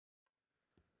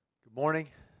Good morning.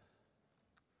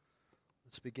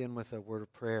 Let's begin with a word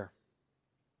of prayer.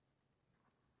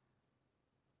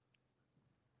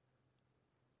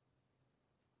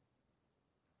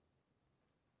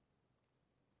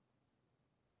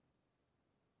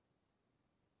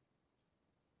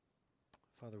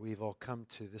 Father, we've all come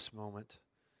to this moment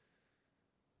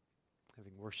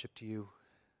having worshiped you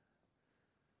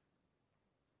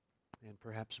and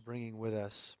perhaps bringing with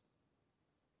us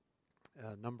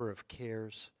a number of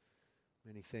cares,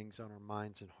 many things on our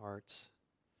minds and hearts.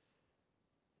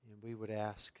 And we would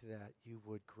ask that you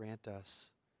would grant us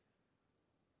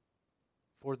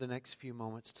for the next few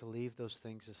moments to leave those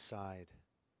things aside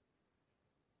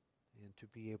and to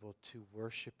be able to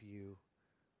worship you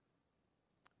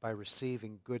by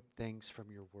receiving good things from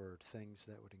your word, things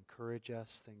that would encourage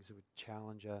us, things that would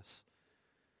challenge us,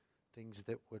 things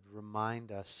that would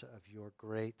remind us of your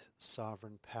great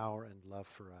sovereign power and love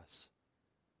for us.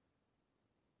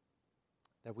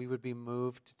 That we would be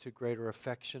moved to greater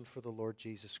affection for the Lord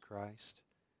Jesus Christ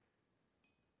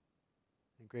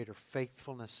and greater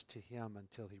faithfulness to Him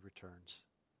until He returns.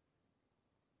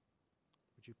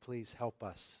 Would you please help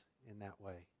us in that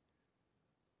way?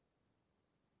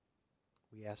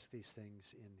 We ask these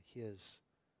things in His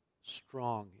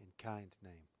strong and kind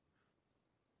name.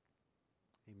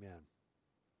 Amen.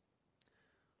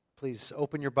 Please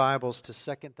open your Bibles to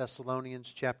 2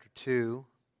 Thessalonians chapter 2.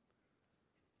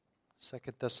 2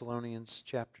 Thessalonians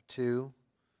chapter 2.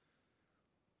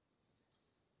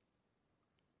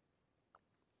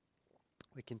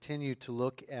 We continue to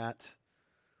look at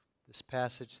this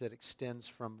passage that extends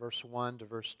from verse 1 to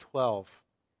verse 12.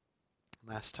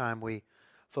 Last time we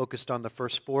focused on the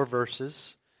first 4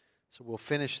 verses, so we'll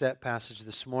finish that passage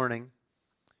this morning.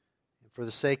 And for the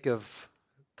sake of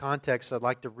context, I'd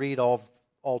like to read all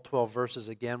 12 verses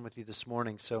again with you this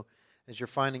morning. So as you're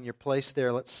finding your place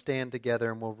there, let's stand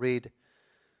together and we'll read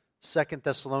 2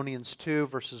 Thessalonians 2,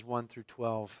 verses 1 through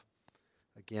 12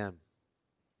 again.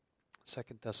 2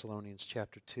 Thessalonians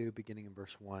chapter 2, beginning in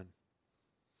verse 1.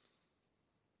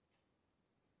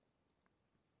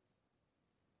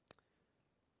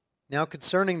 Now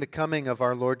concerning the coming of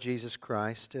our Lord Jesus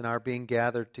Christ and our being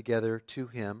gathered together to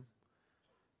Him,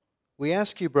 we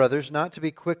ask you, brothers, not to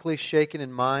be quickly shaken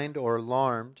in mind or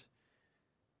alarmed,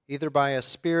 either by a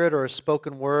spirit or a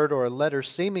spoken word or a letter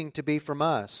seeming to be from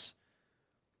us,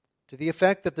 to the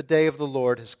effect that the day of the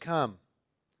Lord has come.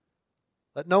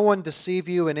 Let no one deceive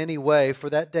you in any way, for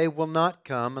that day will not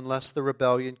come unless the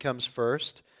rebellion comes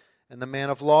first, and the man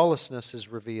of lawlessness is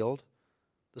revealed,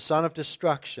 the son of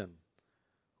destruction,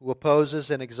 who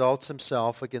opposes and exalts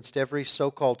himself against every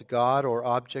so-called God or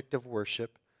object of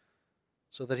worship,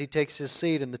 so that he takes his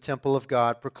seat in the temple of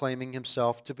God, proclaiming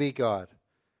himself to be God.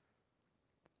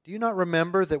 Do you not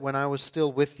remember that when I was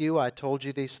still with you, I told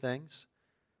you these things?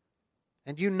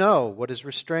 And you know what is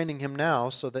restraining him now,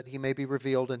 so that he may be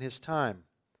revealed in his time.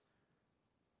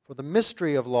 For the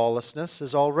mystery of lawlessness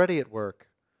is already at work.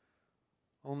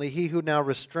 Only he who now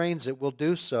restrains it will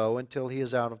do so until he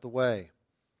is out of the way.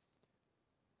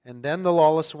 And then the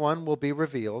lawless one will be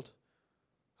revealed,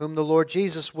 whom the Lord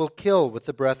Jesus will kill with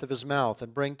the breath of His mouth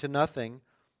and bring to nothing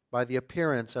by the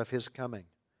appearance of His coming.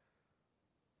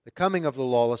 The coming of the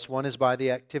lawless one is by the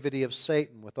activity of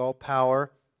Satan with all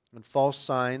power and false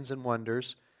signs and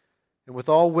wonders, and with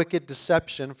all wicked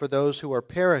deception for those who are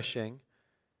perishing,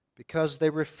 because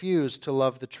they refuse to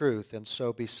love the truth and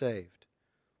so be saved.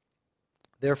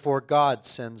 Therefore God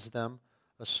sends them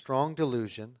a strong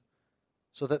delusion,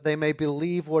 so that they may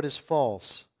believe what is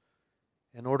false,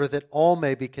 in order that all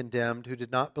may be condemned who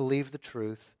did not believe the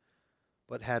truth,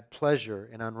 but had pleasure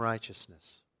in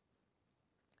unrighteousness.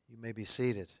 You may be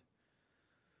seated.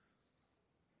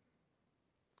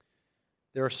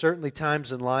 There are certainly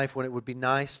times in life when it would be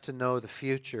nice to know the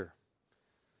future,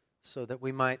 so that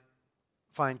we might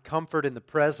find comfort in the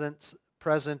present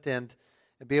and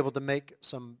be able to make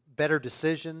some better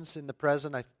decisions in the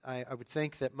present. I would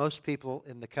think that most people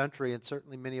in the country, and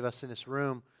certainly many of us in this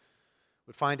room,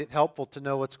 would find it helpful to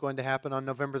know what's going to happen on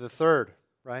November the 3rd,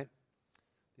 right?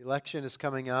 The election is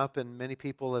coming up, and many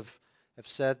people have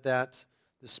said that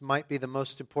this might be the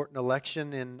most important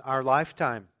election in our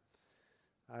lifetime.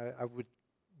 I would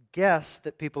guess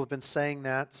that people have been saying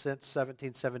that since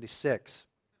 1776.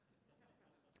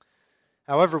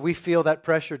 However, we feel that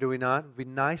pressure, do we not? It would be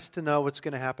nice to know what's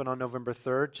going to happen on November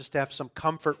 3rd, just to have some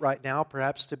comfort right now,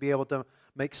 perhaps to be able to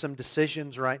make some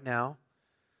decisions right now.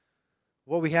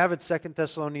 What we have in 2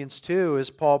 Thessalonians 2 is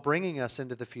Paul bringing us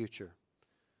into the future,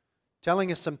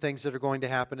 telling us some things that are going to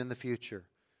happen in the future,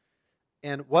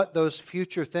 and what those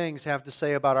future things have to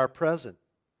say about our present.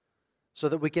 so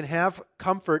that we can have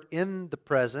comfort in the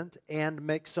present and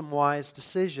make some wise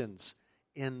decisions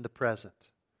in the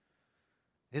present.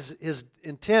 His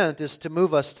intent is to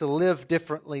move us to live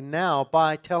differently now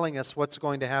by telling us what's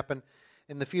going to happen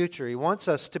in the future. He wants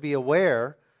us to be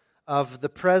aware of the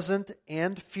present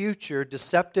and future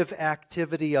deceptive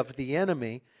activity of the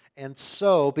enemy, and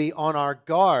so be on our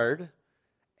guard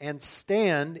and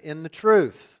stand in the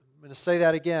truth. I'm going to say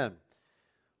that again.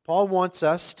 Paul wants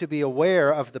us to be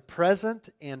aware of the present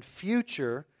and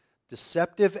future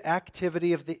deceptive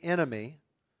activity of the enemy,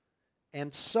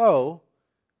 and so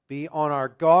be on our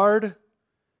guard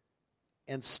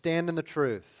and stand in the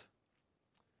truth.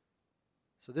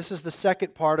 So this is the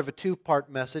second part of a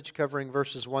two-part message covering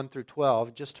verses 1 through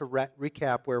 12. Just to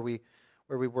recap where we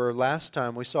were last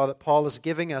time, we saw that Paul is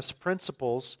giving us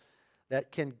principles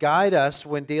that can guide us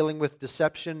when dealing with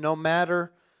deception, no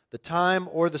matter the time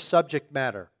or the subject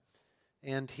matter.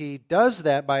 And he does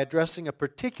that by addressing a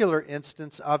particular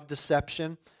instance of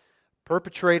deception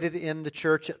perpetrated in the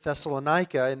church at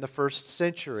Thessalonica in the first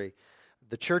century.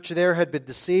 The church there had been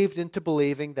deceived into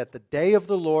believing that the day of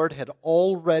the Lord had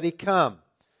already come.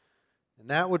 And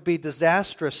that would be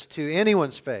disastrous to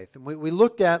anyone's faith. And we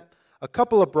looked at a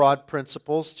couple of broad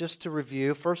principles just to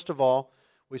review. First of all,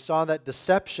 we saw that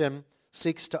deception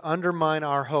seeks to undermine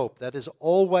our hope. That is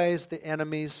always the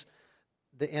enemy's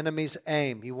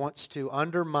aim. He wants to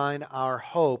undermine our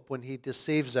hope when he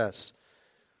deceives us.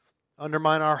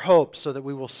 Undermine our hope so that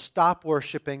we will stop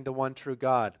worshiping the one true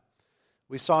God.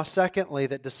 We saw, secondly,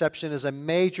 that deception is a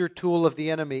major tool of the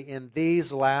enemy in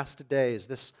these last days,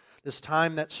 this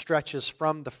time that stretches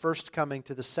from the first coming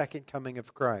to the second coming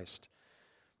of Christ.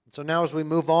 And so now as we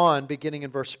move on, beginning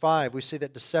in verse 5, we see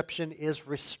that deception is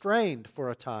restrained for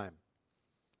a time.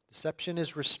 Deception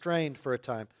is restrained for a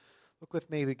time. Look with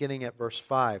me beginning at verse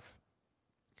 5.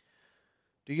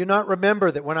 Do you not remember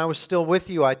that when I was still with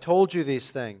you, I told you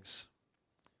these things?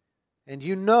 And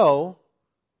you know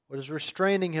what is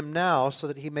restraining him now so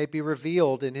that he may be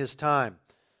revealed in his time.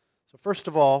 So first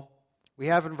of all, we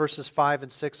have in verses 5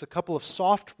 and 6 a couple of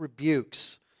soft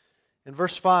rebukes. In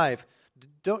verse 5,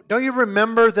 don't you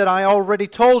remember that I already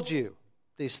told you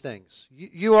these things?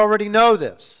 You already know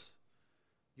this.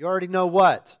 You already know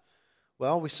what?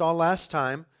 Well, we saw last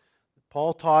time,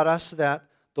 Paul taught us that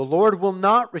the Lord will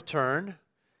not return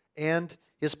and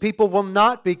His people will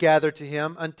not be gathered to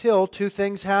Him until two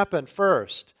things happen.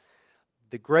 First,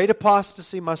 the great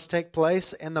apostasy must take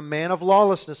place and the man of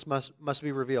lawlessness must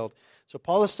be revealed. So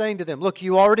Paul is saying to them, look,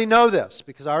 you already know this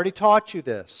because I already taught you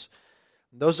this.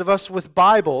 Those of us with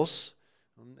Bibles,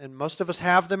 and most of us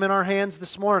have them in our hands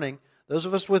this morning, those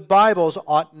of us with Bibles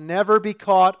ought never be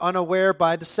caught unaware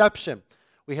by deception.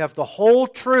 We have the whole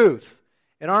truth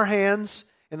in our hands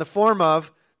in the form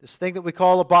of this thing that we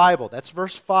call a Bible. That's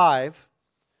verse 5.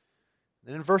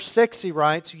 Then in verse 6 he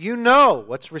writes, you know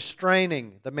what's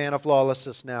restraining the man of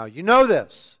lawlessness now. You know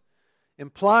this,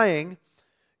 implying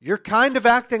you're kind of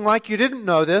acting like you didn't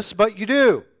know this, but you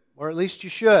do, or at least you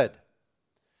should.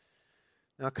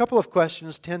 Now, a couple of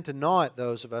questions tend to gnaw at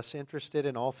those of us interested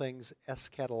in all things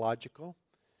eschatological.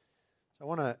 I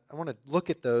want to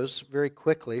look at those very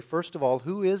quickly. First of all,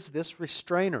 who is this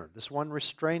restrainer, this one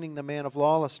restraining the man of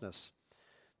lawlessness?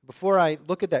 Before I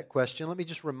look at that question, let me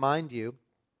just remind you of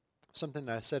something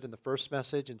that I said in the first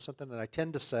message and something that I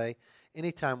tend to say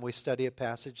anytime we study a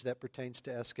passage that pertains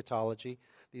to eschatology,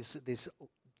 these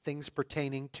things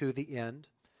pertaining to the end.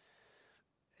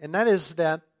 And that is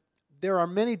that there are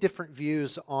many different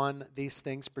views on these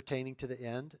things pertaining to the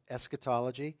end,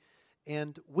 eschatology.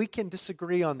 And we can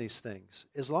disagree on these things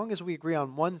as long as we agree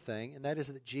on one thing, and that is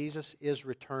that Jesus is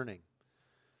returning.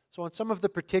 So on some of the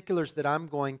particulars that I'm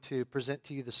going to present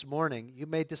to you this morning, you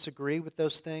may disagree with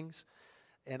those things,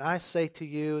 and I say to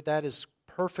you that is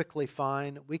perfectly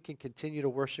fine. We can continue to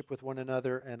worship with one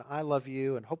another, and I love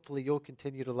you, and hopefully you'll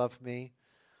continue to love me.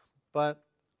 But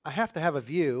I have to have a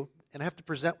view, and I have to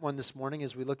present one this morning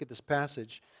as we look at this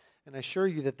passage. And I assure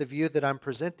you that the view that I'm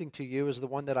presenting to you is the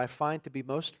one that I find to be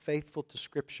most faithful to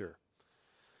Scripture.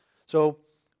 So,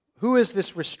 who is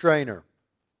this restrainer?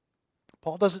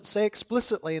 Paul doesn't say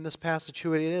explicitly in this passage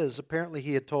who it is. Apparently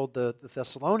he had told the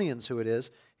Thessalonians who it is.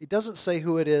 He doesn't say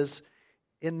who it is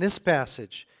in this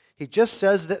passage. He just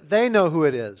says that they know who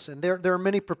it is. And there are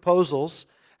many proposals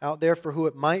out there for who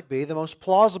it might be. The most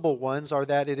plausible ones are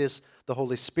that it is the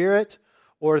Holy Spirit,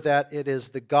 or that it is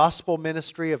the gospel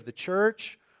ministry of the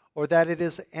church, or that it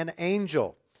is an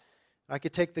angel. I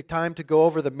could take the time to go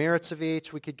over the merits of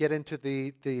each. We could get into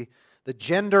the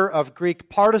gender of Greek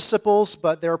participles,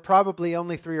 but there are probably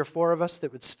only 3 or 4 of us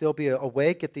that would still be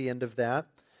awake at the end of that.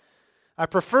 I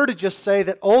prefer to just say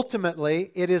that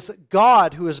ultimately it is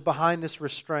God who is behind this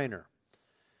restrainer.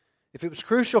 If it was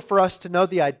crucial for us to know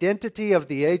the identity of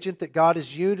the agent that God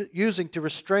is using to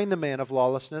restrain the man of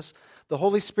lawlessness, the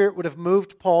Holy Spirit would have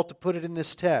moved Paul to put it in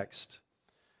this text.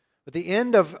 But the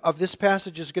end of this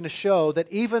passage is going to show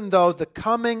that even though the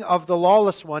coming of the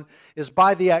lawless one is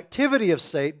by the activity of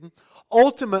Satan,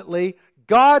 ultimately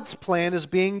God's plan is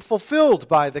being fulfilled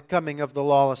by the coming of the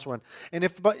lawless one. And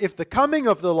if the coming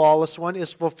of the lawless one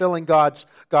is fulfilling God's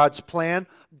plan,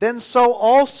 then so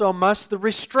also must the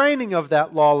restraining of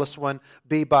that lawless one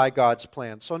be by God's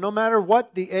plan. So no matter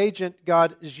what the agent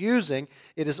God is using,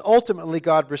 it is ultimately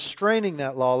God restraining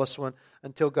that lawless one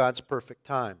until God's perfect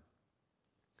time.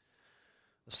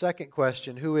 The second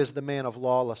question, who is the man of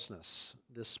lawlessness?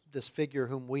 This figure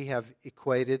whom we have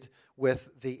equated with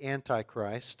the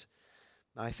Antichrist.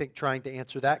 I think trying to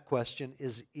answer that question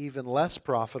is even less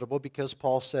profitable because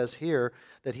Paul says here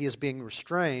that he is being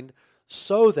restrained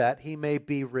so that he may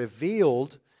be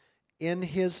revealed in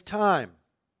his time.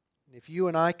 If you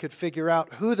and I could figure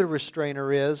out who the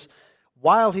restrainer is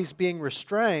while he's being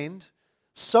restrained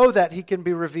so that he can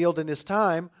be revealed in his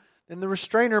time, then the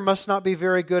restrainer must not be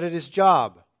very good at his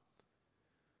job.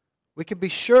 We can be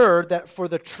sure that for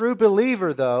the true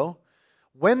believer, though,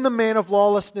 when the man of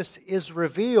lawlessness is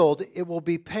revealed, it will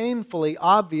be painfully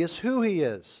obvious who he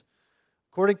is.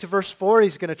 According to verse 4,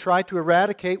 he's going to try to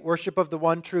eradicate worship of the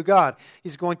one true God.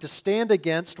 He's going to stand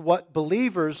against what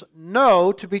believers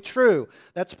know to be true.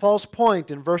 That's Paul's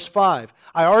point in verse 5.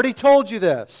 I already told you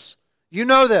this. You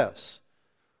know this.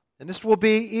 And this will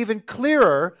be even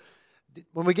clearer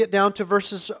when we get down to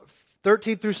verses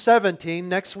 13 through 17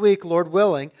 next week, Lord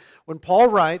willing, when Paul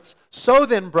writes, "So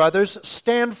then, brothers,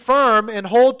 stand firm and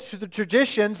hold to the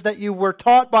traditions that you were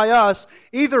taught by us,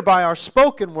 either by our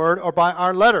spoken word or by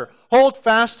our letter. Hold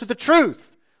fast to the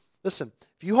truth." Listen,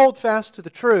 if you hold fast to the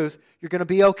truth, you're going to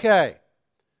be okay.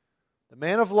 The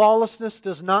man of lawlessness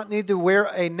does not need to wear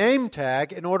a name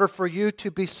tag in order for you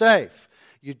to be safe.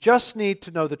 You just need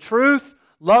to know the truth,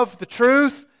 love the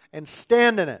truth, and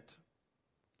stand in it.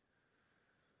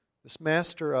 This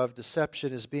master of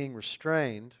deception is being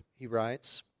restrained, he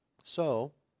writes.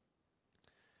 So,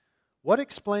 what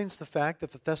explains the fact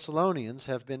that the Thessalonians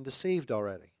have been deceived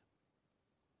already?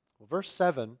 Well, verse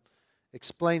 7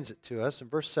 explains it to us. In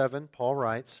verse 7, Paul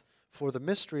writes, "For the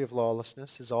mystery of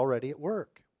lawlessness is already at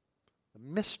work." The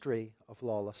mystery of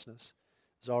lawlessness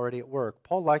is already at work.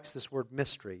 Paul likes this word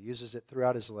mystery, uses it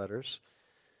throughout his letters.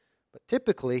 But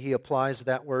typically he applies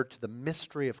that word to the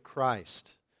mystery of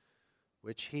Christ,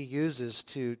 which he uses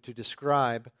to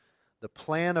describe the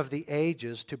plan of the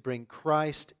ages to bring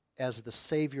Christ as the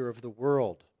Savior of the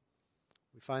world.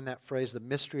 We find that phrase, the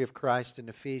mystery of Christ, in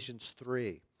Ephesians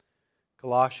 3,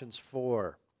 Colossians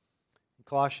 4. In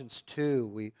Colossians 2,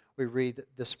 we read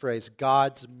this phrase,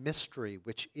 God's mystery,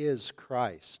 which is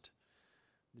Christ.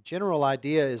 The general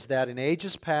idea is that in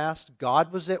ages past,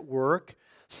 God was at work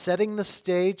setting the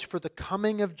stage for the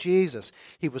coming of Jesus.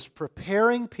 He was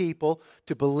preparing people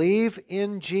to believe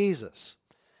in Jesus.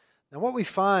 Now what we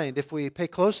find, if we pay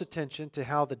close attention to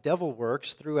how the devil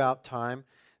works throughout time,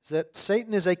 is that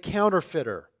Satan is a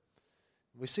counterfeiter.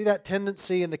 We see that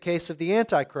tendency in the case of the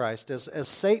Antichrist, as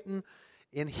Satan,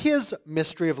 in his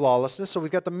mystery of lawlessness, so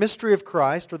we've got the mystery of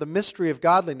Christ, or the mystery of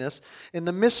godliness. In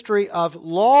the mystery of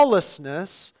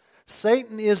lawlessness,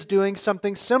 Satan is doing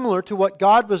something similar to what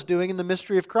God was doing in the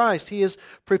mystery of Christ. He is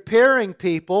preparing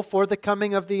people for the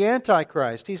coming of the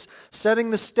Antichrist. He's setting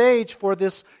the stage for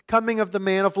this coming of the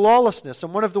man of lawlessness.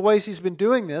 And one of the ways he's been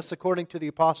doing this, according to the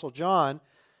Apostle John,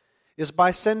 is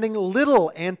by sending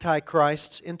little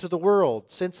antichrists into the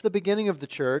world since the beginning of the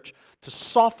church to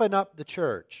soften up the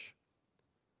church,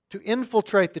 to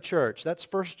infiltrate the church. That's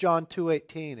 1 John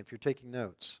 2:18 if you're taking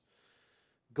notes.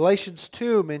 Galatians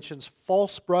 2 mentions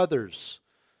false brothers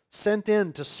sent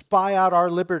in to spy out our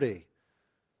liberty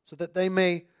so that they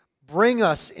may bring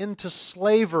us into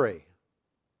slavery.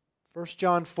 1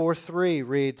 John 4:3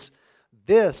 reads,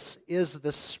 "This is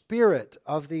the spirit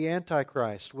of the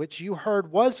Antichrist, which you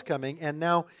heard was coming and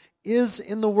now is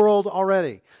in the world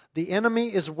already." The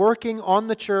enemy is working on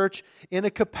the church in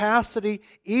a capacity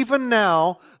even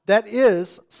now that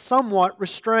is somewhat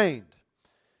restrained.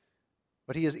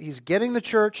 But he's getting the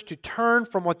church to turn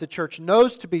from what the church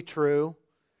knows to be true.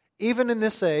 Even in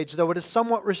this age, though it is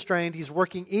somewhat restrained, he's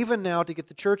working even now to get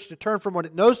the church to turn from what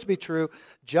it knows to be true,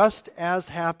 just as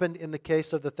happened in the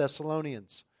case of the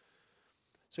Thessalonians.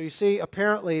 So you see,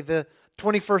 apparently the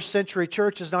 21st century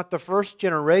church is not the first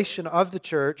generation of the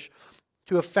church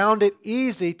to have found it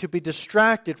easy to be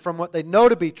distracted from what they know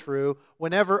to be true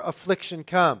whenever affliction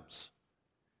comes.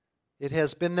 It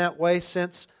has been that way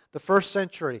since the first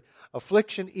century.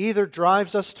 Affliction either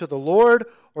drives us to the Lord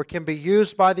or can be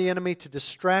used by the enemy to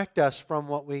distract us from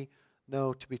what we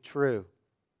know to be true.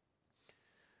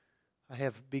 I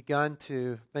have begun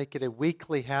to make it a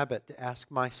weekly habit to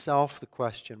ask myself the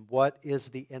question, what is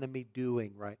the enemy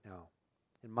doing right now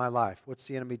in my life? What's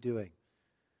the enemy doing?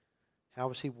 How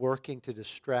is he working to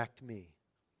distract me?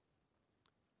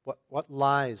 What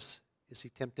lies is he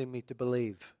tempting me to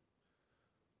believe?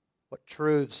 What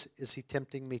truths is he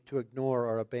tempting me to ignore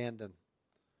or abandon?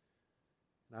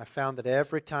 And I found that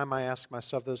every time I ask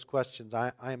myself those questions,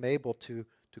 I am able to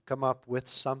come up with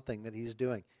something that he's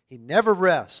doing. He never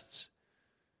rests.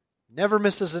 Never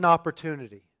misses an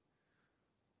opportunity.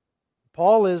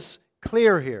 Paul is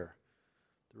clear here.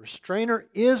 The restrainer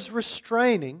is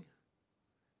restraining,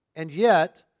 and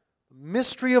yet the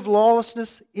mystery of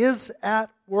lawlessness is at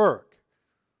work.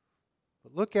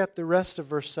 But look at the rest of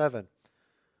verse 7.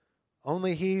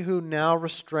 Only he who now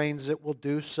restrains it will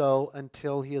do so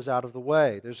until he is out of the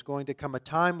way. There's going to come a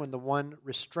time when the one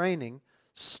restraining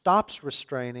stops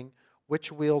restraining,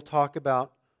 which we'll talk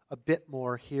about a bit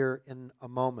more here in a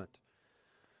moment.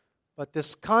 But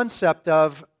this concept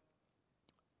of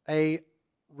a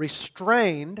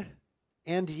restrained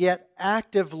and yet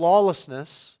active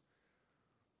lawlessness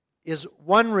is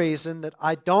one reason that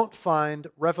I don't find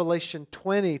Revelation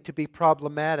 20 to be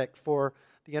problematic for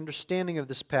the understanding of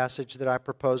this passage that I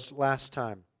proposed last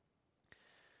time.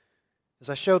 As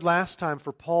I showed last time,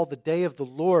 for Paul, the day of the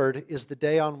Lord is the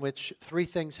day on which three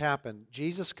things happen.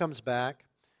 Jesus comes back,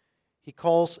 he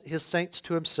calls his saints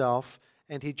to himself,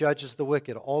 and he judges the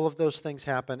wicked. All of those things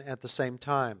happen at the same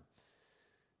time.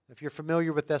 If you're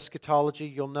familiar with eschatology,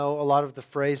 you'll know a lot of the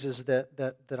phrases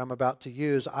that I'm about to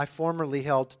use. I formerly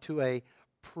held to a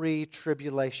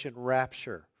pre-tribulation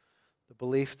rapture, the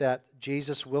belief that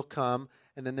Jesus will come,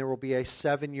 and then there will be a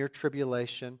 7-year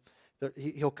tribulation.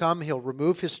 He'll come, he'll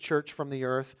remove his church from the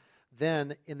earth.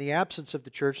 Then, in the absence of the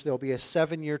church, there will be a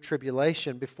 7-year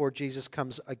tribulation before Jesus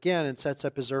comes again and sets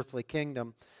up his earthly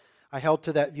kingdom. I held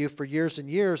to that view for years and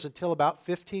years until about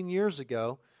 15 years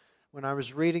ago when I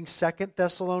was reading 2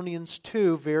 Thessalonians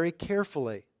 2 very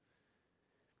carefully.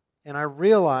 And I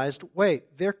realized,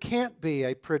 wait, there can't be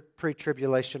a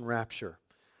pre-tribulation rapture.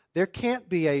 There can't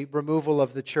be a removal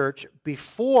of the church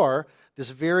before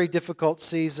this very difficult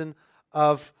season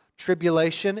of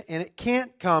tribulation, and it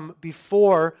can't come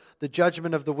before the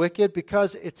judgment of the wicked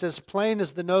because it's as plain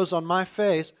as the nose on my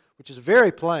face, which is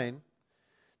very plain.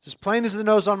 It's as plain as the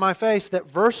nose on my face that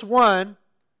verse 1,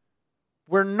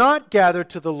 we're not gathered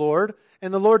to the Lord,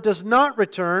 and the Lord does not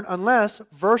return unless,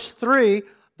 verse 3,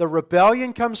 the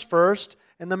rebellion comes first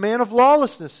and the man of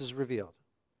lawlessness is revealed.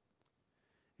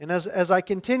 And as I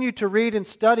continue to read and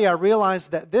study, I realize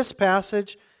that this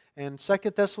passage and 2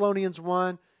 Thessalonians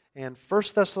 1 and 1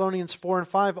 Thessalonians 4 and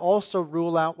 5 also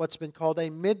rule out what's been called a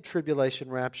mid-tribulation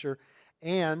rapture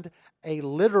and a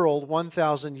literal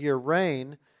 1,000-year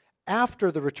reign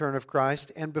after the return of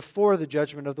Christ and before the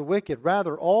judgment of the wicked.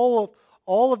 Rather, all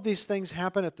of these things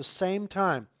happen at the same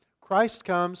time. Christ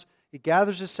comes, he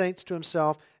gathers his saints to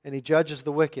himself, and he judges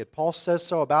the wicked. Paul says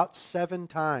so about 7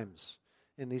 times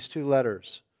in these 2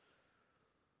 letters.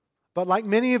 But like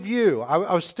many of you,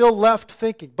 I was still left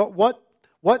thinking, but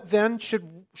what then should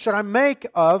I make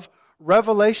of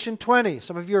Revelation 20?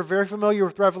 Some of you are very familiar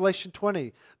with Revelation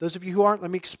 20. Those of you who aren't,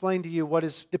 let me explain to you what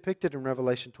is depicted in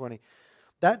Revelation 20.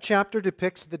 That chapter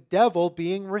depicts the devil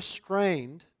being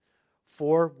restrained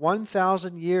for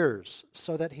 1,000 years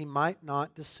so that he might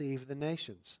not deceive the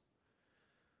nations.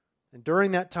 And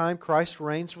during that time, Christ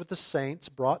reigns with the saints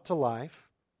brought to life.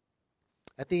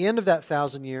 At the end of that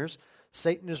 1,000 years,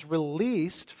 Satan is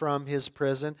released from his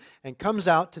prison and comes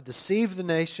out to deceive the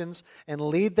nations and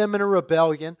lead them in a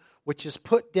rebellion which is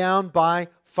put down by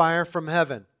fire from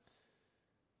heaven.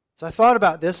 So I thought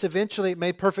about this. Eventually it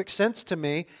made perfect sense to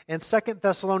me, and 2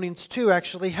 Thessalonians 2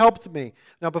 actually helped me.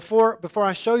 Now before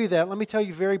I show you that, let me tell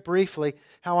you very briefly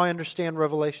how I understand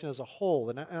Revelation as a whole.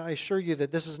 And I assure you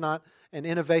that this is not an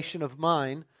innovation of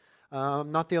mine.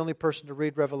 I'm not the only person to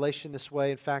read Revelation this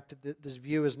way. In fact, this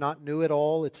view is not new at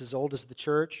all. It's as old as the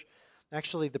church.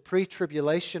 Actually, the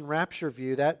pre-tribulation rapture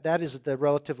view, that is the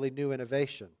relatively new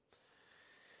innovation.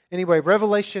 Anyway,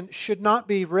 Revelation should not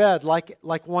be read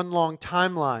like one long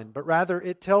timeline, but rather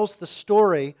it tells the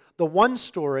story, the one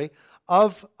story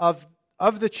of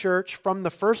the church from the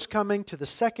first coming to the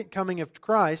second coming of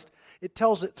Christ. It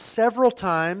tells it several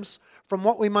times from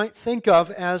what we might think of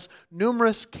as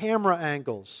numerous camera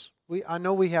angles. I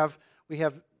know we have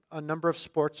a number of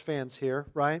sports fans here,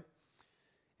 right?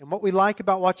 And what we like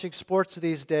about watching sports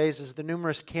these days is the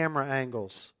numerous camera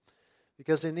angles.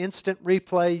 Because in instant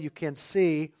replay, you can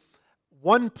see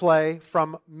one play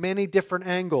from many different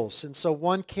angles. And so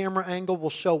one camera angle will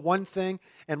show one thing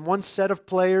and one set of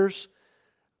players.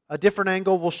 A different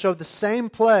angle will show the same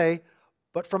play,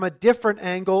 but from a different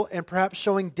angle and perhaps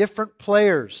showing different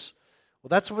players. Well,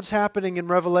 that's what's happening in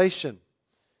Revelation.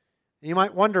 And you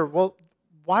might wonder, well,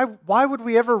 why would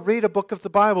we ever read a book of the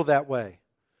Bible that way?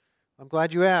 I'm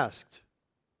glad you asked.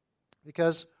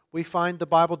 Because we find the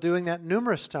Bible doing that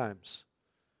numerous times,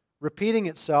 repeating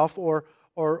itself or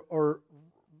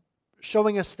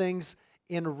showing us things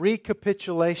in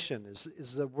recapitulation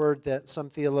is a word that some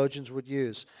theologians would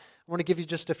use. I want to give you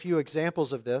just a few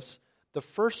examples of this. The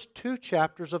first 2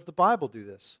 chapters of the Bible do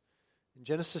this. In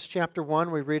Genesis chapter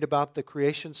 1, we read about the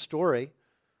creation story.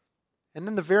 And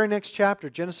then the very next chapter,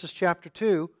 Genesis chapter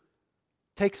 2,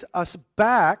 takes us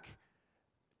back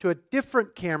to a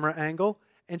different camera angle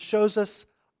and shows us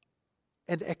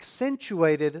an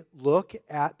accentuated look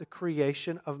at the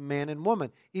creation of man and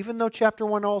woman, even though chapter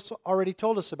 1 also already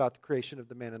told us about the creation of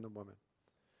the man and the woman.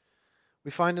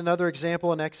 We find another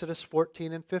example in Exodus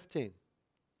 14 and 15. We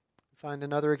find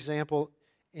another example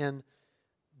in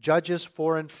Judges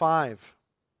 4 and 5.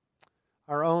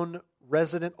 Our own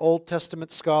resident Old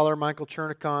Testament scholar, Michael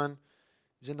Chernikon,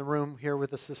 is in the room here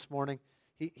with us this morning.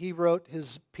 He wrote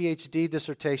his PhD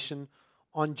dissertation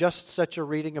on just such a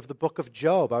reading of the book of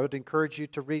Job. I would encourage you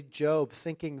to read Job,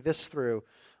 thinking this through.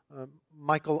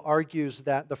 Michael argues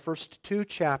that the first 2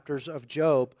 chapters of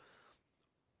Job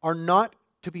are not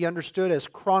to be understood as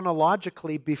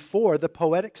chronologically before the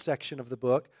poetic section of the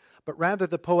book, but rather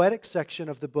the poetic section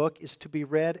of the book is to be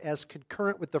read as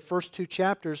concurrent with the first 2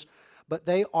 chapters, but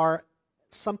they are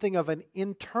something of an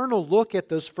internal look at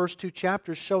those first 2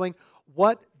 chapters, showing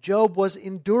what Job was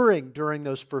enduring during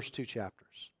those first 2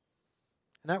 chapters.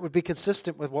 And that would be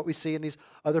consistent with what we see in these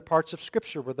other parts of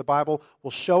Scripture, where the Bible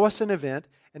will show us an event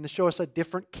and then show us a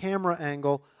different camera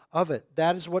angle of it.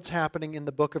 That is what's happening in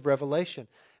the book of Revelation.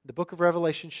 The book of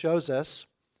Revelation shows us,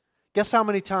 guess how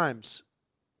many times?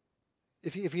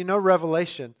 If you know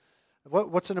Revelation,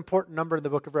 what's an important number in the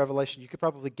book of Revelation? You could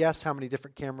probably guess how many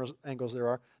different camera angles there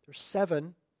are. There's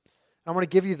 7. I want to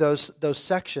give you those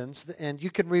sections, and you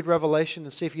can read Revelation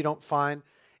and see if you don't find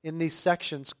in these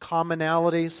sections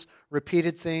commonalities,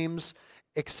 repeated themes,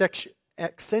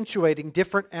 accentuating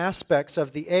different aspects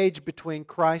of the age between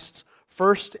Christ's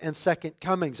first and second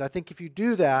comings. I think if you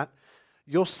do that,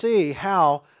 you'll see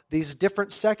how these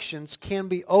different sections can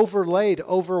be overlaid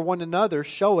over one another,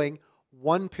 showing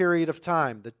one period of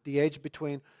time, the age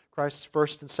between Christ's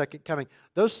first and second coming.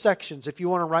 Those sections, if you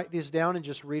want to write these down and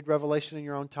just read Revelation in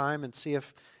your own time and see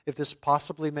if this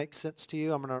possibly makes sense to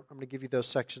you, I'm going to give you those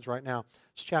sections right now.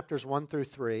 It's chapters 1 through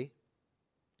 3,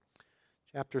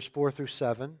 chapters 4 through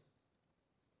 7,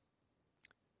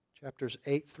 chapters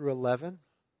 8 through 11,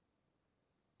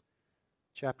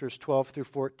 chapters 12 through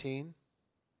 14,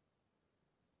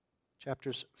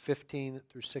 chapters 15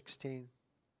 through 16,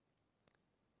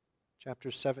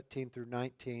 chapters 17 through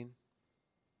 19,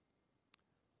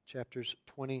 chapters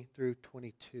 20 through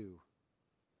 22.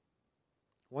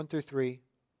 1 through 3,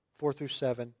 4 through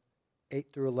 7, 8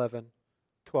 through 11,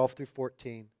 12 through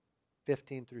 14,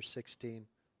 15 through 16,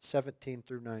 17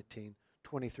 through 19,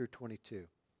 20 through 22.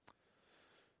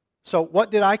 So what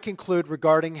did I conclude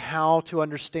regarding how to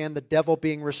understand the devil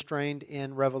being restrained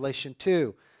in Revelation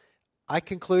 2? I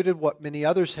concluded what many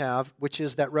others have, which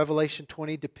is that Revelation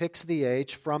 20 depicts the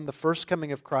age from the first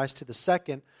coming of Christ to the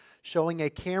second, showing a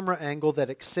camera angle that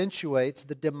accentuates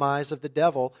the demise of the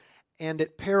devil, and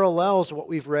it parallels what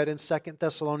we've read in 2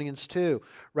 Thessalonians 2.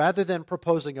 Rather than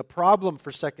proposing a problem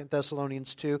for 2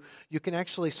 Thessalonians 2, you can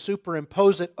actually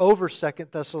superimpose it over 2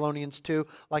 Thessalonians 2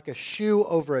 like a shoe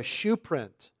over a shoe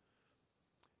print.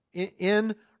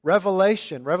 In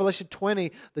Revelation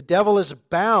 20, the devil is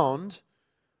bound,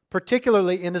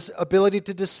 particularly in his ability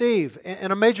to deceive.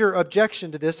 And a major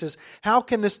objection to this is, how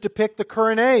can this depict the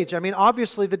current age? I mean,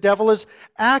 obviously the devil is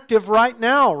active right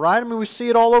now, right? I mean, we see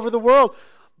it all over the world.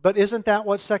 But isn't that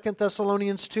what 2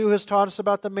 Thessalonians 2 has taught us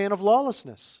about the man of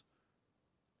lawlessness?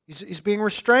 He's being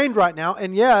restrained right now,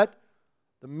 and yet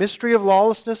the mystery of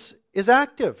lawlessness is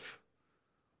active.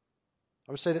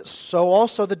 I would say that so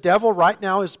also the devil right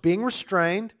now is being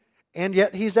restrained, and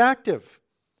yet he's active.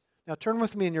 Now turn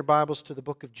with me in your Bibles to the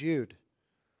book of Jude.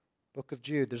 Book of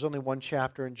Jude. There's only one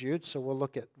chapter in Jude, so we'll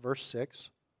look at verse 6.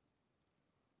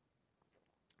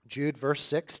 Jude, verse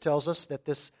 6, tells us that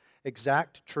this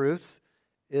exact truth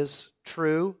is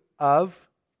true of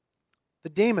the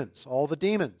demons, all the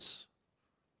demons.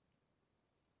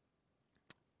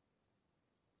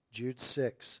 Jude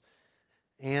 6.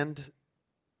 And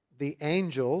the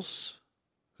angels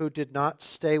who did not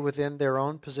stay within their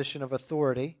own position of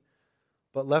authority,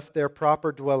 but left their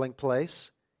proper dwelling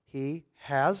place, He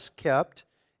has kept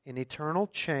in eternal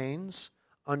chains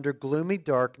under gloomy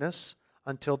darkness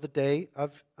until the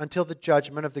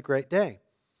judgment of the great day.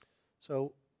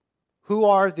 So, who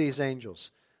are these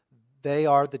angels? They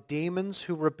are the demons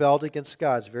who rebelled against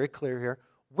God. It's very clear here.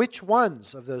 Which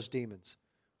ones of those demons?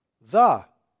 The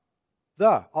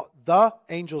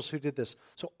angels who did this.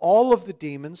 So all of the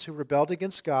demons who rebelled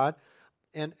against God.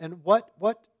 And what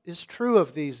is true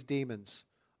of these demons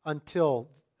until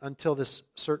this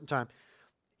certain time?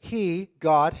 He,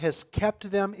 God, has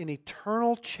kept them in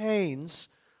eternal chains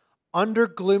under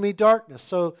gloomy darkness.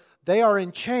 So they are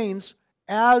in chains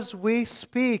as we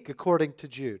speak, according to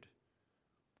Jude.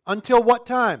 Until what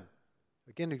time?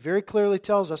 Again, he very clearly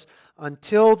tells us,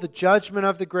 until the judgment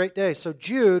of the great day. So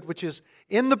Jude, which is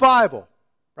in the Bible,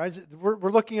 right?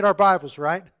 We're looking at our Bibles,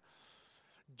 right?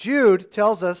 Jude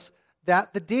tells us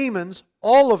that the demons,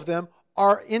 all of them,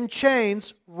 are in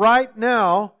chains right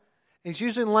now. He's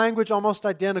using language almost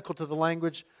identical to the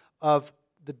language of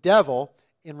the devil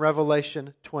in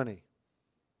Revelation 20.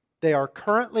 They are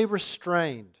currently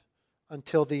restrained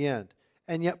until the end.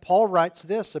 And yet Paul writes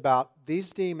this about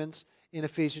these demons in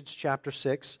Ephesians chapter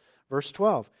 6, verse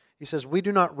 12. He says, we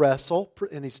do not wrestle,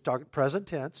 and he's talking present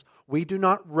tense, we do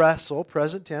not wrestle,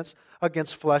 present tense,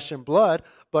 against flesh and blood,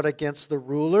 but against the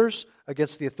rulers,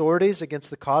 against the authorities, against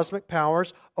the cosmic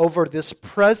powers, over this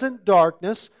present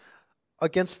darkness,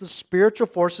 against the spiritual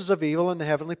forces of evil in the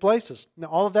heavenly places. Now,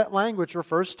 all of that language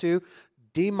refers to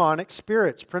demonic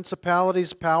spirits,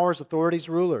 principalities, powers, authorities,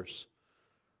 rulers.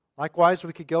 Likewise,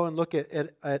 we could go and look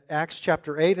at Acts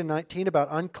chapter 8 and 19 about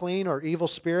unclean or evil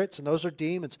spirits, and those are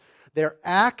demons. They're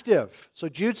active. So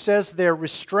Jude says they're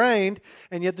restrained,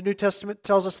 and yet the New Testament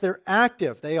tells us they're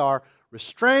active. They are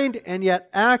restrained and yet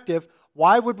active.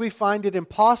 Why would we find it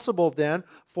impossible then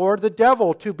for the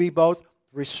devil to be both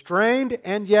restrained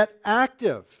and yet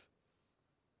active?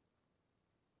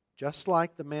 Just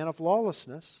like the man of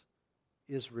lawlessness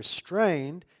is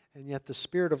restrained, and yet the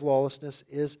spirit of lawlessness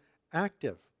is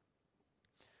active.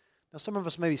 Now, some of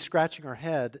us may be scratching our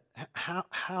head.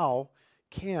 How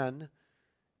can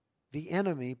the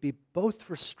enemy be both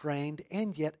restrained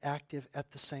and yet active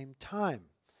at the same time?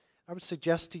 I would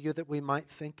suggest to you that we might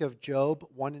think of Job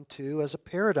 1 and 2 as a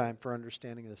paradigm for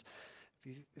understanding this.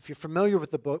 If you're familiar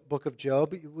with the book of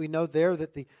Job, we know there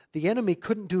that the enemy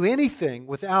couldn't do anything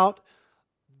without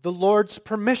the Lord's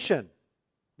permission,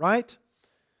 right?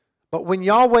 But when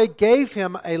Yahweh gave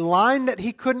him a line that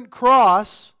he couldn't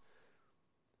cross,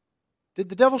 did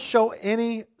the devil show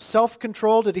any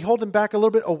self-control? Did he hold him back a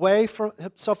little bit away from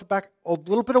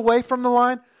the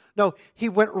line? No, he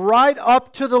went right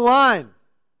up to the line.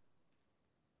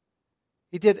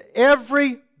 He did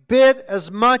every bit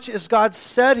as much as God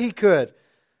said he could.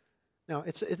 Now,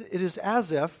 it is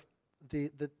as if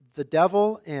the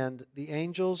devil and the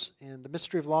angels and the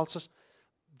mystery of lawlessness,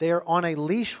 they're on a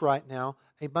leash right now,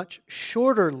 a much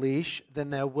shorter leash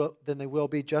than they will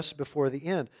be just before the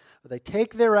end. They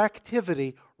take their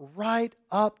activity right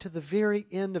up to the very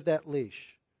end of that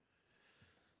leash.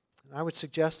 And I would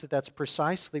suggest that that's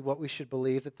precisely what we should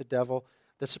believe that the devil,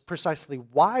 that's precisely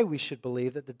why we should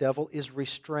believe that the devil is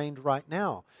restrained right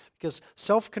now. Because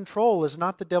self-control is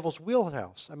not the devil's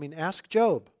wheelhouse. I mean, ask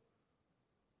Job.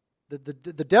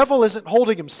 The devil isn't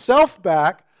holding himself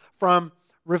back from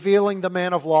revealing the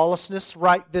man of lawlessness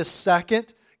right this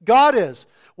second. God is.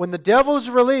 When the devil is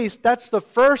released, that's the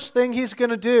first thing he's going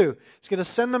to do. He's going to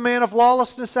send the man of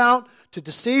lawlessness out to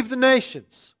deceive the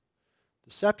nations.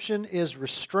 Deception is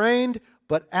restrained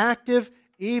but active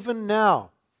even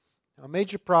now. Now, a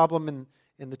major problem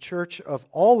in the church of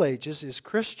all ages is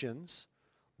Christians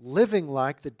living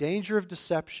like the danger of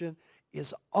deception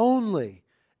is only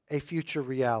a future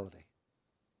reality.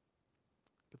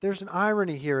 But there's an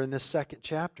irony here in this second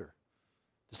chapter.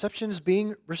 Deception is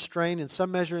being restrained in some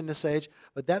measure in this age,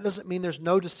 but that doesn't mean there's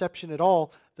no deception at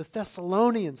all. The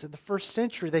Thessalonians in the first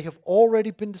century, they have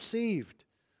already been deceived.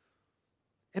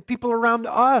 And people around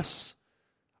us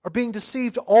are being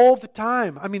deceived all the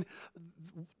time. I mean,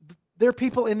 there are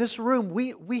people in this room,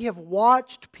 we have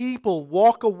watched people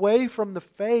walk away from the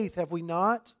faith, have we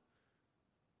not?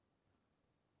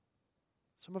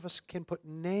 Some of us can put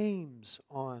names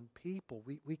on people.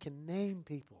 We can name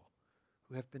people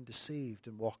who have been deceived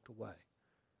and walked away.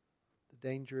 The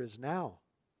danger is now.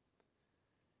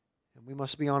 And we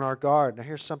must be on our guard. Now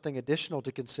here's something additional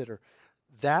to consider.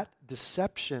 That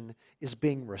deception is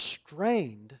being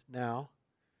restrained now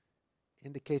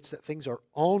indicates that things are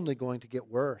only going to get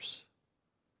worse.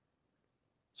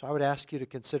 So I would ask you to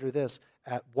consider this.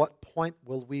 At what point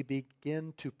will we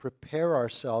begin to prepare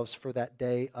ourselves for that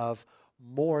day of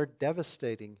more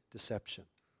devastating deception.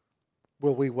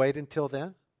 Will we wait until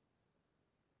then?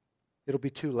 It'll be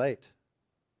too late.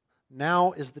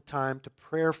 Now is the time to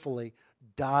prayerfully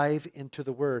dive into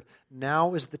the Word.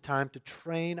 Now is the time to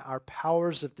train our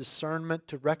powers of discernment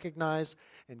to recognize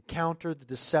and counter the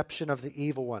deception of the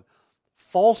evil one.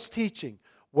 False teaching,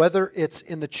 whether it's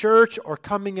in the church or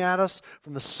coming at us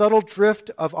from the subtle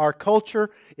drift of our culture,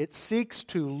 it seeks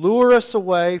to lure us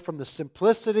away from the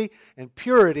simplicity and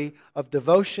purity of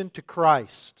devotion to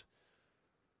Christ.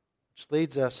 Which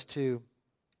leads us to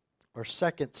our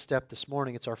second step this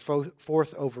morning. It's our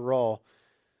fourth overall.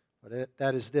 But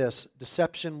that is this: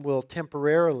 deception will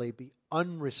temporarily be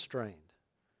unrestrained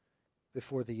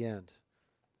before the end.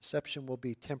 Deception will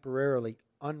be temporarily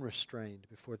unrestrained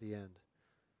before the end.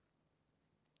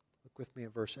 Look with me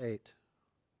at verse 8.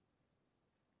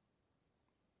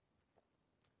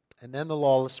 And then the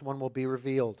lawless one will be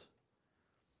revealed,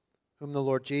 whom the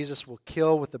Lord Jesus will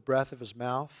kill with the breath of his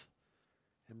mouth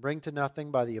and bring to nothing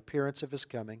by the appearance of his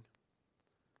coming.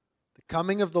 The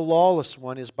coming of the lawless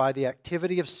one is by the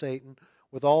activity of Satan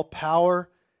with all power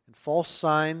and false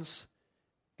signs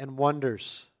and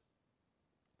wonders.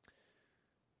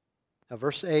 Now,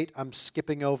 verse 8, I'm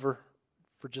skipping over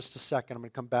for just a second. I'm going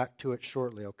to come back to it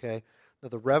shortly, okay? Now,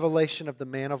 the revelation of the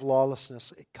man of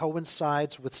lawlessness, it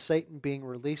coincides with Satan being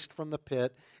released from the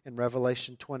pit in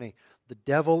Revelation 20. The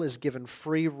devil is given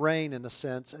free rein in a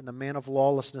sense, and the man of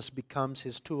lawlessness becomes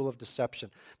his tool of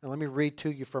deception. Now, let me read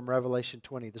to you from Revelation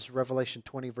 20. This is Revelation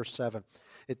 20, verse 7.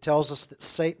 It tells us that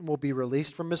Satan will be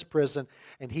released from his prison,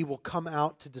 and he will come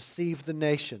out to deceive the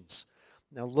nations.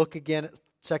 Now, look again at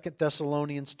 2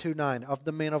 Thessalonians 2:9. Of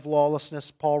the man of lawlessness,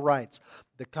 Paul writes,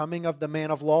 the coming of the man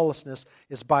of lawlessness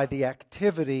is by the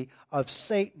activity of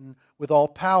Satan with all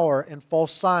power and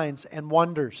false signs and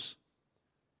wonders.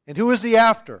 And who is he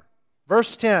after?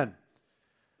 Verse 10.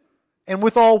 And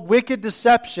with all wicked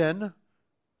deception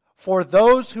for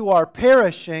those who are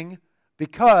perishing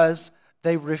because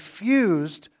they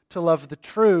refused to love the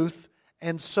truth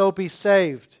and so be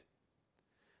saved.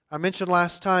 I mentioned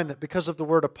last time that because of the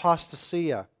word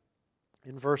apostasia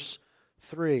in verse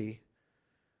 3,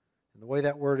 and the way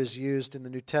that word is used in the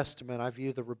New Testament, I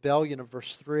view the rebellion of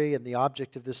verse 3 and the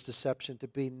object of this deception to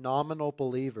be nominal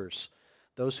believers,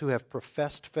 those who have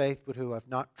professed faith but who have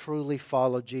not truly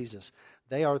followed Jesus.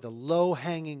 They are the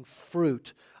low-hanging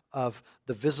fruit of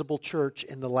the visible church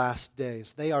in the last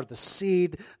days. They are the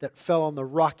seed that fell on the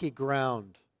rocky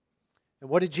ground. And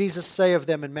what did Jesus say of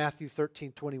them in Matthew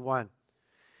 13:21?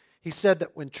 He said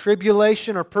that when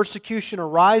tribulation or persecution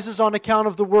arises on account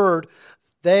of the word,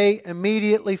 they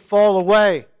immediately fall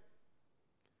away.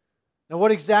 Now,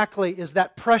 what exactly is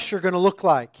that pressure going to look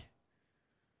like?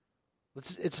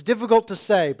 It's difficult to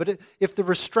say, but if the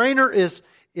restrainer is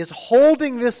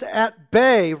holding this at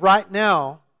bay right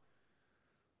now,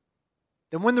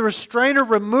 then when the restrainer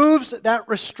removes that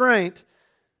restraint,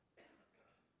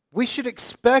 we should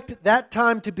expect that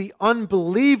time to be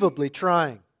unbelievably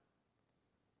trying.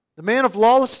 The man of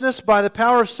lawlessness, by the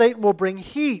power of Satan, will bring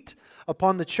heat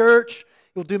upon the church.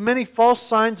 He will do many false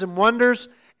signs and wonders.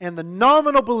 And the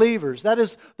nominal believers, that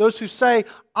is, those who say,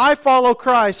 I follow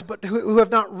Christ, but who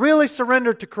have not really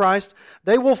surrendered to Christ,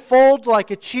 they will fold like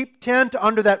a cheap tent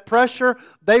under that pressure.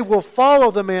 They will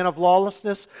follow the man of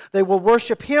lawlessness. They will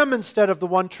worship him instead of the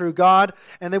one true God.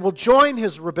 And they will join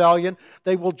his rebellion.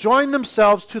 They will join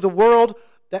themselves to the world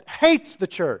that hates the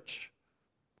church.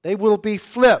 They will be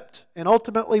flipped. And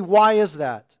ultimately, why is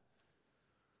that?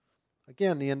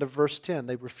 Again, the end of verse 10.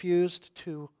 They refused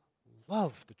to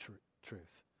love the truth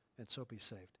and so be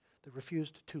saved. They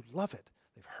refused to love it.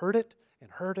 They've heard it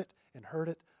and heard it and heard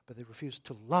it, but they refused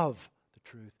to love the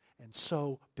truth and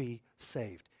so be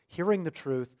saved. Hearing the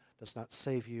truth does not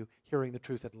save you. Hearing the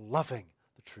truth and loving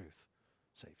the truth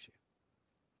saves you.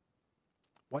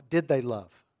 What did they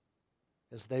love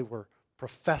as they were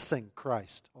professing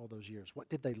Christ all those years? What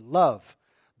did they love?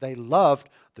 They loved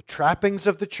the trappings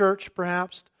of the church,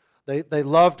 perhaps. They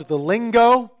loved the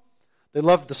lingo. They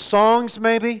loved the songs,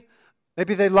 maybe.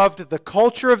 Maybe they loved the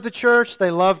culture of the church.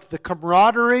 They loved the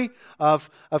camaraderie of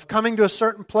coming to a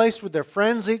certain place with their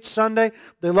friends each Sunday.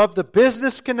 They loved the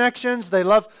business connections. They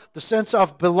loved the sense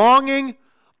of belonging.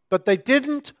 But they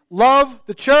didn't love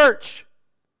the church.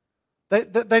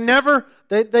 They never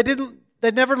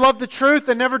loved the truth.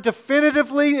 They never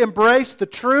definitively embraced the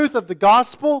truth of the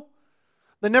gospel.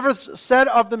 They never said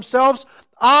of themselves,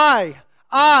 I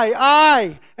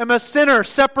am a sinner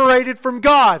separated from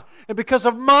God. And because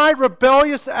of my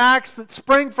rebellious acts that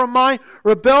spring from my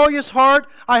rebellious heart,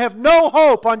 I have no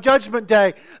hope on Judgment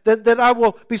Day that I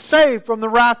will be saved from the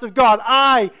wrath of God.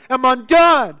 I am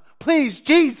undone. Please,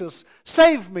 Jesus,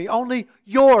 save me. Only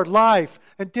your life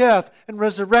and death and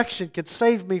resurrection can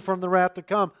save me from the wrath to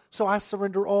come. So I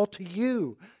surrender all to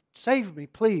you. Save me,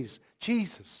 please.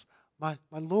 Jesus, my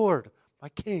Lord, my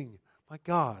King, my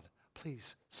God,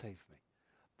 please save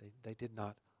me. They did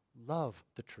not love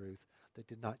the truth. They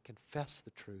did not confess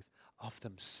the truth of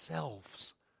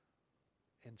themselves.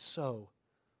 And so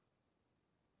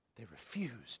they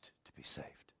refused to be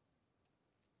saved.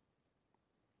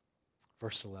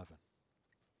 Verse 11.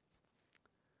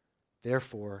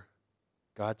 Therefore,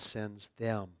 God sends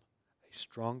them a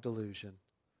strong delusion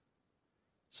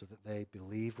so that they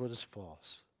believe what is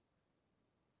false,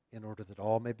 in order that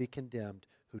all may be condemned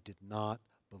who did not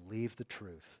believe the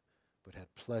truth, but had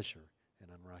pleasure in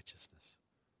unrighteousness.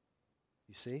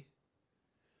 You see?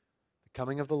 The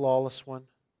coming of the lawless one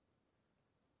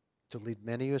to lead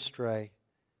many astray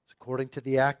is according to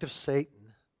the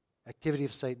activity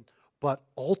of Satan, but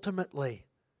ultimately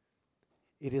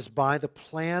it is by the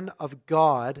plan of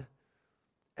God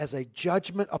as a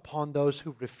judgment upon those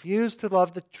who refuse to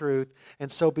love the truth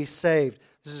and so be saved.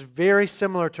 This is very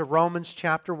similar to Romans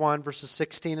chapter 1, verses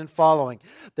 16 and following.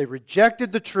 They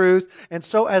rejected the truth, and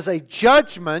so as a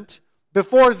judgment,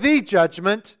 before the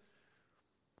judgment,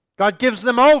 God gives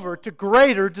them over to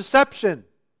greater deception.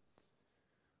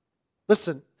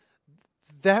 Listen,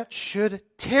 that should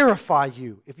terrify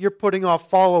you if you're putting off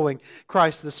following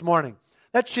Christ this morning.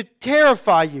 That should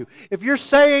terrify you. If you're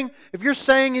saying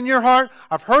in your heart,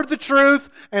 I've heard the truth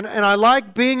and I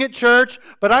like being at church,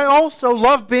 but I also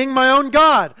love being my own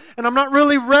God, and I'm not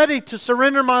really ready to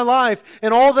surrender my life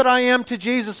and all that I am to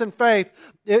Jesus in faith.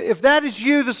 If that is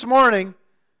you this morning,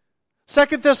 2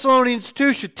 Thessalonians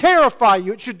 2 should terrify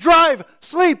you. It should drive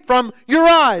sleep from your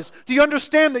eyes. Do you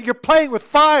understand that you're playing with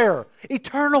fire,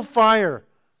 eternal fire?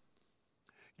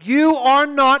 You are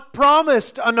not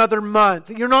promised another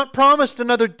month. You're not promised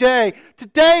another day.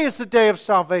 Today is the day of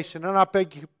salvation. And I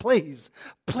beg you, please,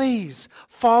 please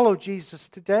follow Jesus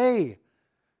today.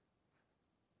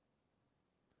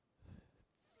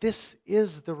 This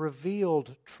is the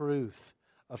revealed truth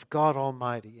of God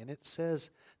Almighty. And it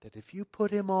says that if you put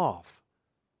Him off,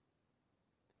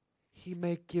 He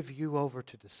may give you over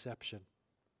to deception,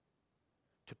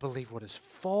 to believe what is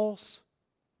false,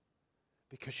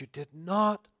 because you did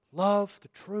not love the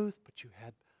truth, but you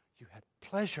had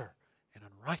pleasure in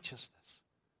unrighteousness.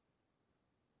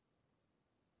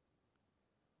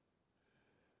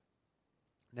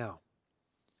 Now,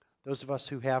 those of us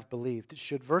who have believed,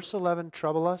 should verse 11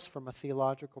 trouble us from a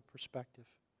theological perspective?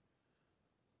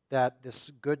 That this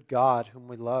good God whom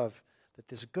we love, that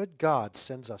this good God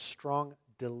sends a strong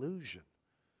delusion.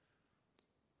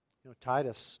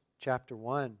 Titus chapter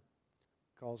 1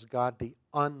 calls God the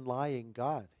unlying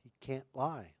God. He can't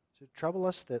lie. Should it trouble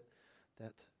us that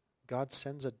God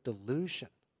sends a delusion?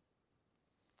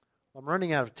 I'm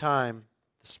running out of time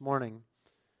this morning.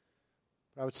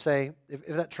 But I would say, if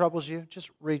that troubles you, just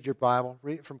read your Bible.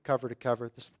 Read it from cover to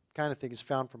cover. This kind of thing is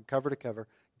found from cover to cover.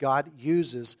 God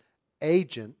uses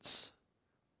agents,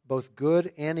 both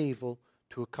good and evil,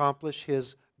 to accomplish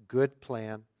His good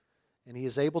plan. And He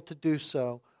is able to do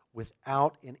so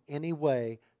without in any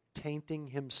way tainting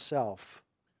Himself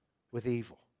with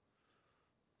evil.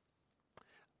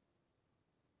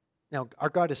 Now, our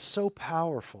God is so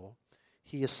powerful,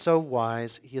 He is so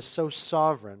wise, He is so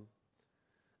sovereign,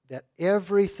 that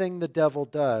everything the devil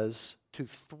does to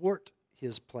thwart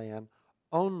His plan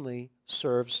only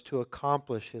serves to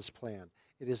accomplish His plan.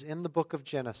 It is in the book of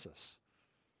Genesis.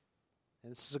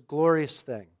 And this is a glorious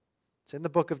thing. It's in the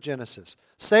book of Genesis.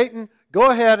 Satan,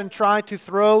 go ahead and try to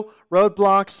throw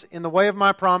roadblocks in the way of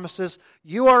my promises.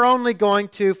 You are only going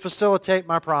to facilitate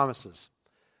my promises.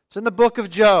 It's in the book of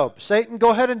Job. Satan,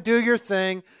 go ahead and do your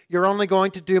thing. You're only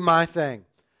going to do my thing.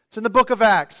 It's in the book of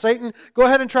Acts. Satan, go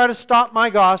ahead and try to stop my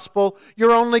gospel.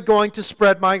 You're only going to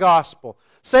spread my gospel.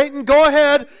 Satan, go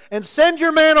ahead and send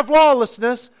your man of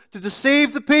lawlessness to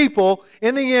deceive the people.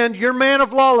 In the end, your man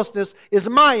of lawlessness is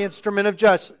my instrument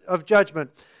of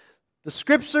judgment. The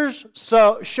Scriptures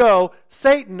show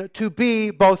Satan to be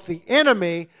both the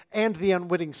enemy and the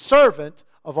unwitting servant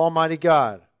of Almighty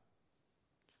God.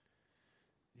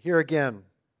 Here again,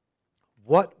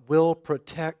 what will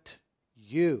protect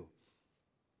you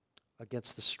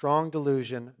against the strong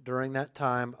delusion during that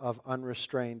time of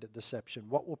unrestrained deception?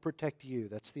 What will protect you?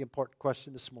 That's the important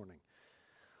question this morning.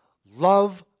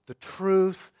 Love the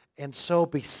truth and so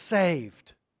be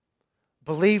saved.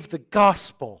 Believe the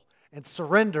gospel and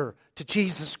surrender to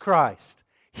Jesus Christ.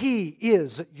 He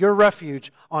is your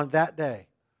refuge on that day.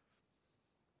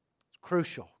 It's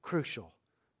crucial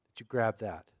that you grab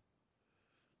that.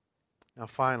 Now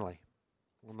finally,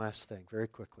 one last thing, very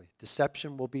quickly.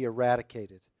 Deception will be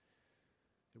eradicated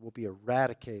It will be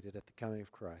eradicated at the coming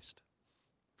of Christ.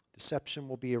 Deception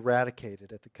will be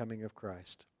eradicated at the coming of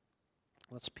Christ.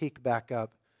 Let's peek back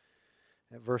up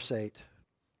at verse 8.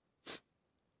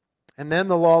 And then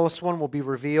the lawless one will be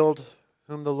revealed,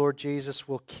 whom the Lord Jesus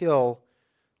will kill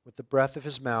with the breath of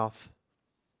his mouth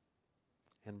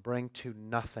and bring to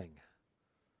nothing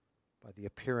by the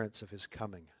appearance of his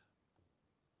coming.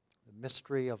 The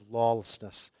mystery of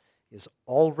lawlessness is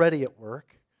already at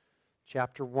work.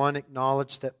 Chapter 1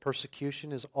 acknowledged that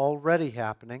persecution is already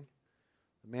happening.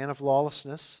 The man of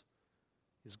lawlessness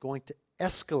is going to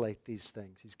escalate these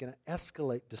things. He's going to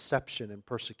escalate deception and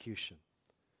persecution.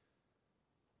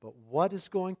 But what is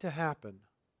going to happen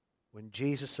when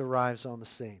Jesus arrives on the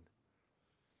scene?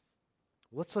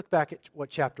 Let's look back at what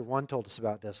chapter 1 told us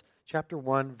about this. Chapter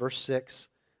 1, verse 6,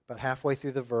 about halfway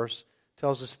through the verse,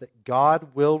 tells us that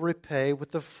God will repay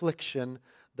with affliction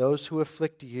those who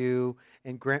afflict you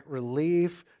and grant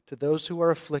relief to those who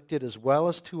are afflicted as well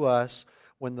as to us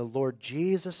when the Lord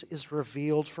Jesus is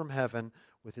revealed from heaven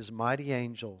with his mighty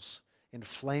angels in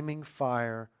flaming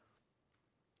fire,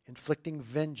 inflicting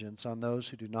vengeance on those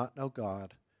who do not know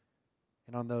God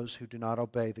and on those who do not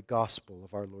obey the gospel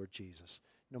of our Lord Jesus.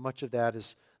 You know, much of that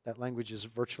language is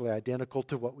virtually identical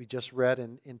to what we just read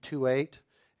in 2:8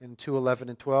 and 2:11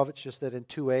 and 12. It's just that in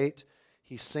 2:8,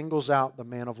 he singles out the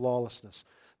man of lawlessness.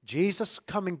 Jesus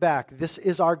coming back, this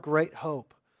is our great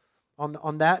hope.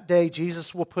 On that day,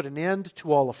 Jesus will put an end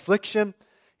to all affliction.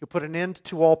 He'll put an end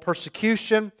to all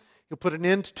persecution. He'll put an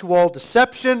end to all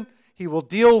deception. He will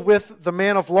deal with the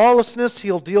man of lawlessness.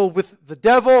 He'll deal with the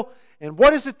devil. And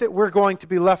what is it that we're going to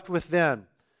be left with then?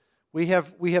 We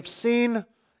have seen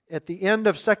at the end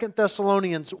of 2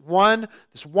 Thessalonians 1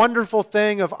 this wonderful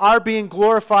thing of our being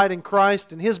glorified in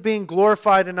Christ and his being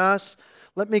glorified in us.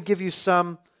 Let me give you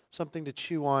something to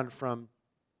chew on from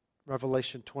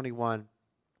Revelation 21.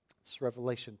 It's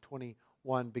Revelation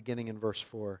 21, beginning in verse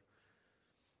 4.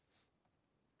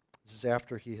 This is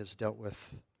after he has dealt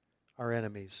with our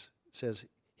enemies. It says,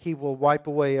 he will wipe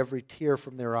away every tear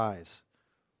from their eyes,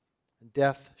 and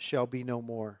death shall be no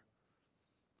more.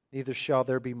 Neither shall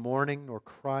there be mourning, nor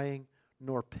crying,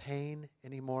 nor pain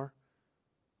anymore,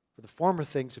 for the former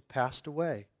things have passed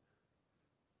away.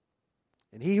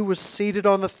 And he who was seated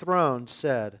on the throne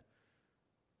said,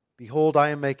 behold, I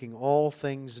am making all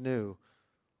things new.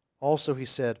 Also he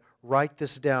said, write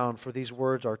this down, for these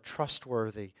words are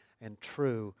trustworthy and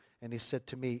true. And he said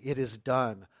to me, it is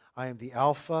done. I am the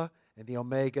Alpha and the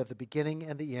Omega, the beginning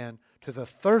and the end. To the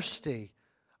thirsty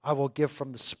I will give from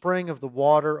the spring of the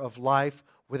water of life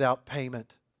without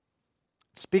payment.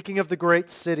 Speaking of the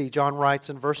great city, John writes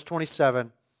in verse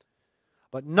 27,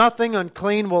 but nothing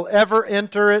unclean will ever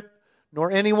enter it,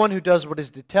 nor anyone who does what is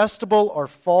detestable or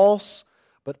false,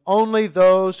 but only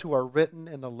those who are written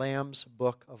in the Lamb's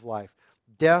book of life.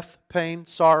 Death, pain,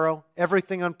 sorrow,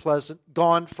 everything unpleasant,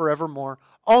 gone forevermore.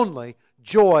 Only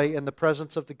joy in the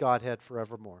presence of the Godhead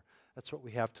forevermore. That's what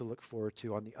we have to look forward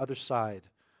to on the other side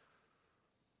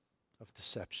of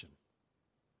deception.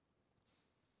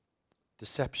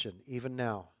 Deception, even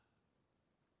now,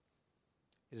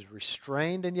 it is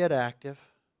restrained and yet active.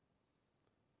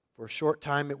 For a short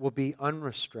time it will be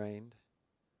unrestrained.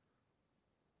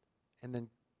 And then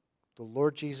the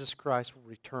Lord Jesus Christ will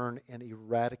return and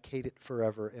eradicate it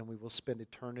forever, and we will spend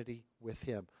eternity with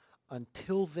him.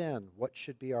 Until then, what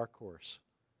should be our course?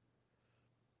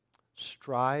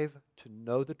 Strive to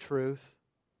know the truth,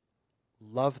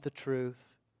 love the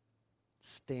truth,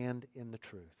 stand in the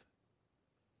truth.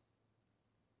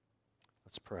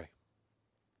 Let's pray.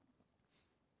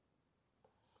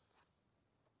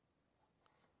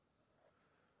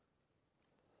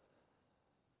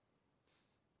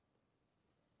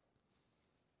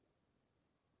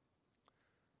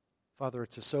 Father,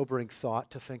 it's a sobering thought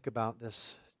to think about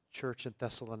this church in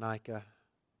Thessalonica.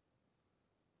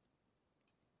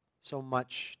 So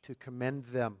much to commend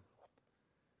them.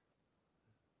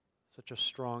 Such a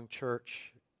strong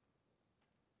church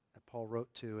that Paul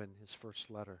wrote to in his first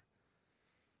letter.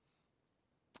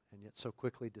 And yet so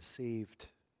quickly deceived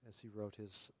as he wrote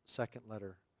his second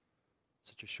letter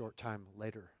such a short time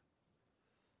later.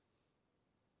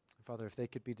 Father, if they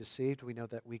could be deceived, we know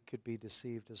that we could be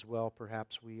deceived as well.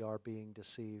 Perhaps we are being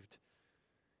deceived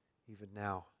even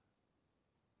now.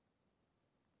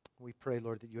 We pray,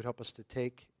 Lord, that you would help us to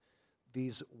take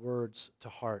these words to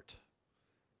heart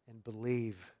and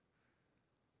believe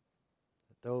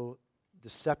that though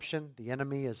deception, the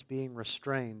enemy, is being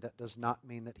restrained, that does not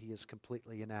mean that he is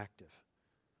completely inactive.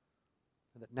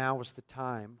 And that now is the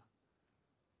time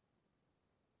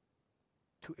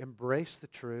to embrace the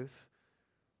truth,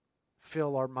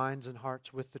 fill our minds and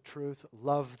hearts with the truth,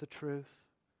 love the truth,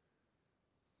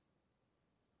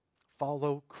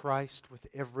 follow Christ with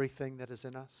everything that is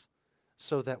in us,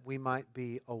 so that we might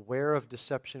be aware of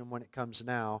deception when it comes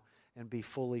now and be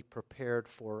fully prepared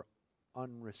for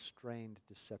unrestrained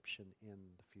deception in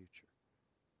the future.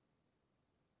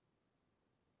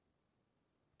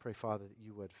 Pray, Father, that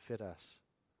you would fit us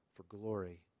for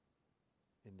glory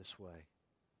in this way.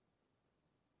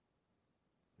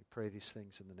 We pray these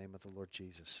things in the name of the Lord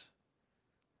Jesus.